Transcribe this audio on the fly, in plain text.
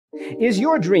Is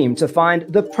your dream to find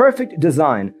the perfect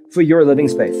design for your living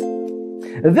space?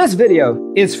 This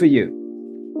video is for you.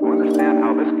 To understand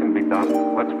how this can be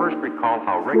done, let's first recall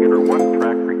how regular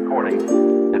one-track recording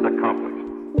is accomplished.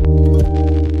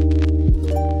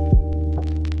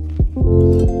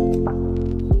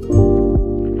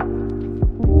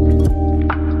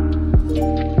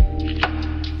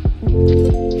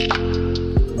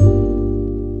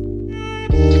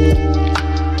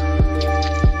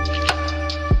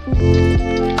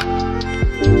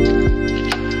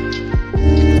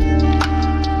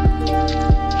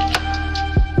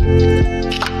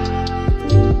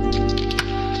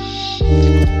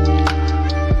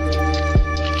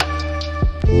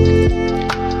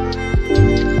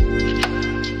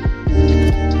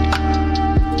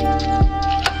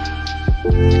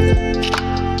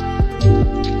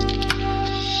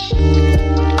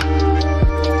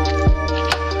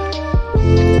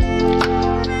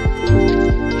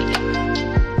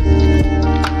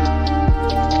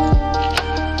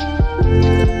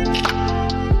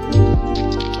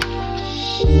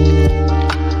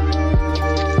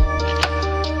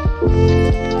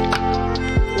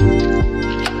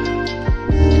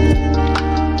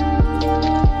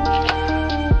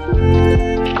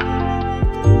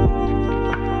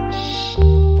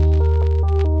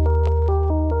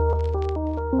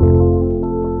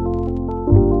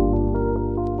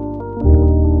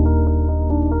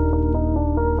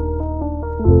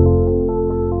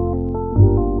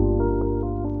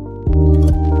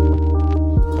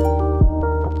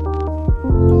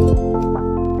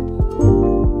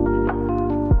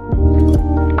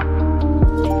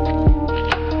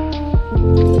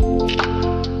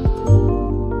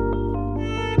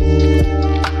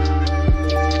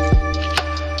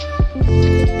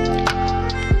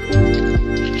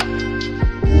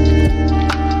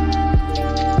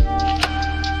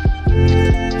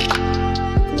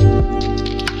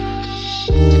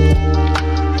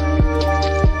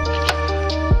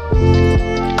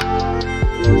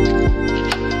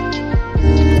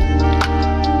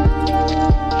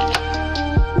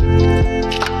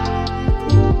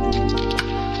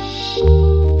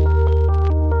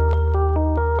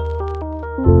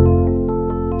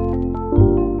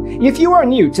 If you are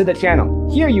new to the channel,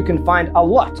 here you can find a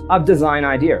lot of design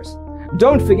ideas.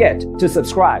 Don't forget to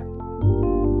subscribe.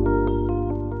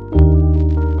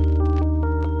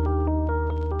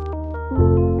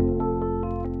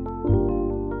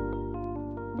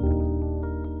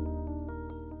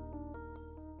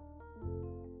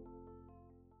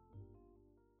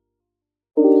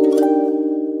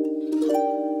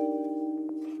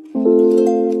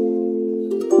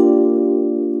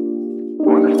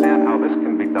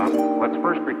 Let's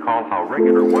first recall how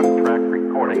regular one-track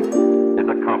recording is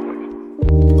accomplished.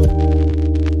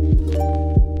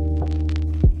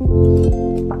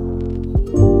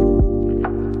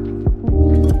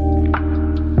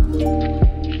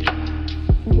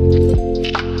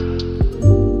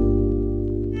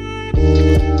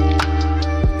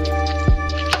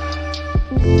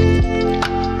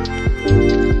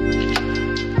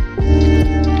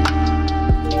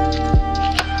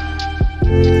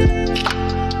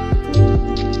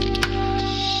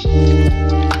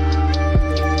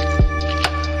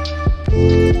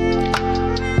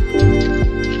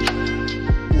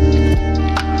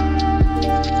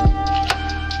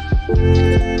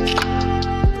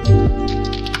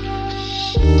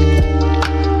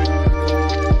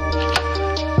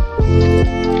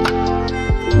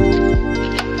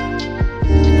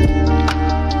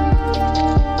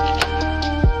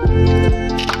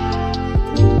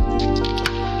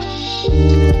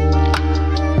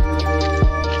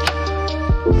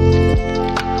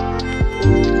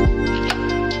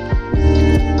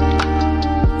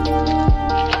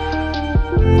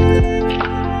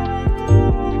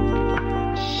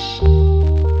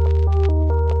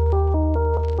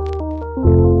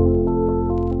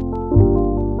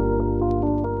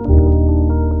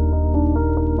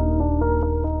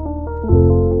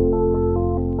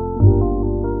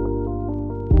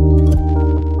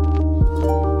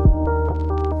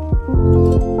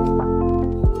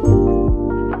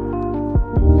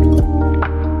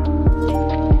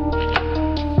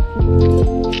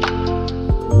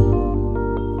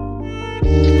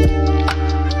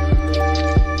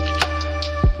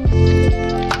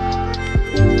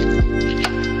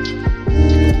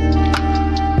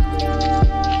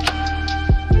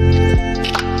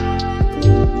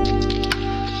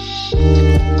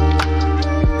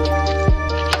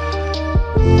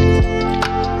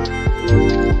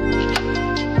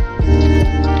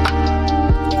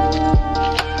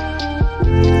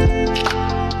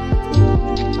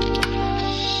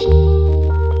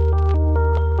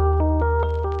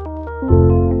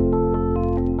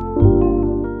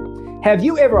 Have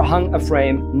you ever hung a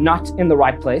frame not in the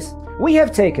right place? We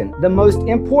have taken the most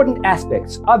important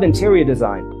aspects of interior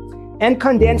design and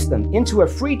condensed them into a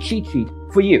free cheat sheet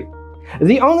for you.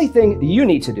 The only thing you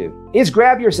need to do is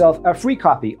grab yourself a free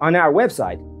copy on our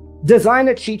website,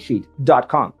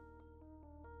 designercheatsheet.com.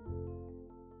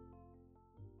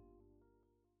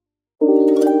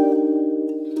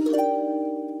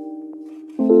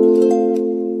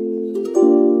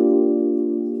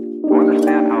 To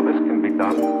understand how this can be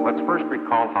done, let's first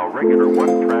recall how regular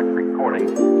one-track recording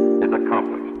is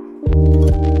accomplished.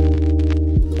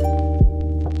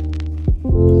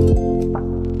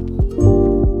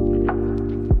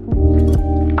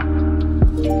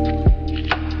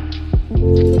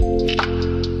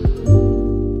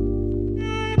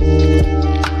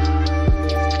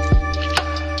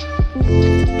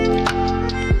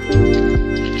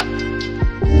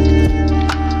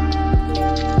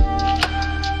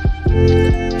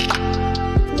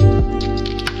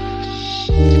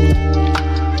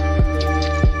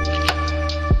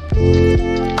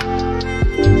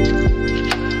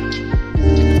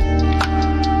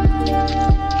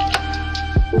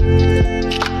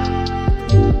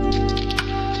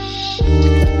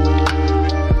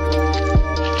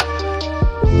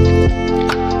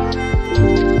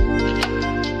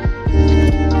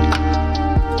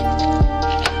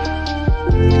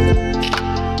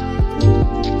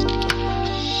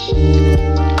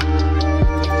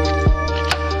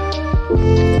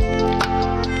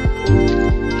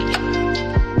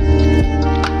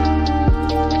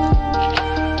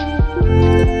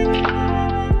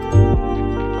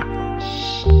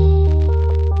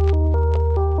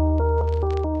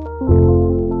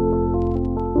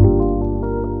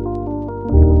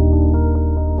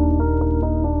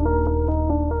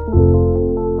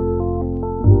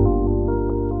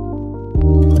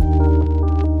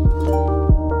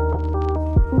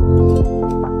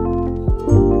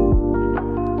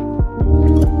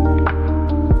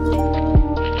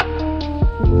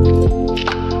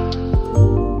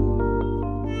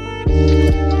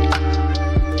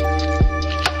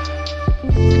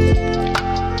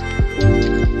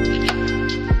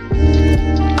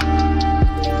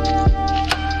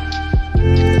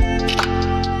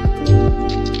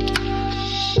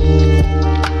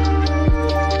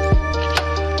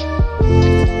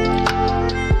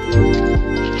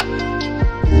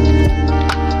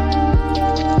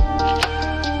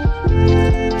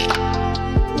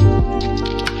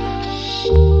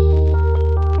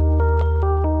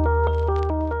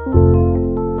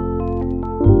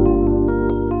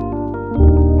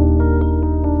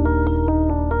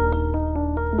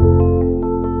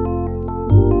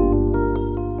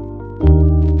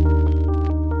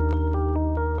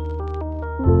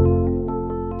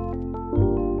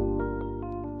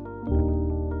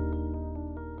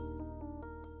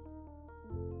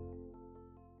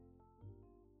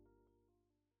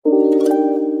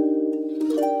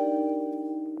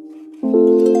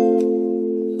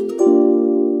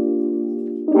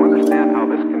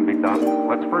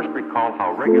 Let's first recall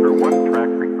how regular one-track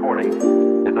recording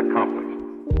is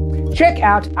accomplished. Check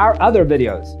out our other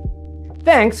videos.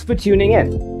 Thanks for tuning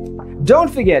in. Don't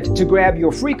forget to grab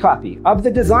your free copy of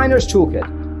the Designer's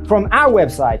Toolkit from our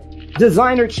website,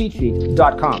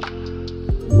 designercheatsheet.com.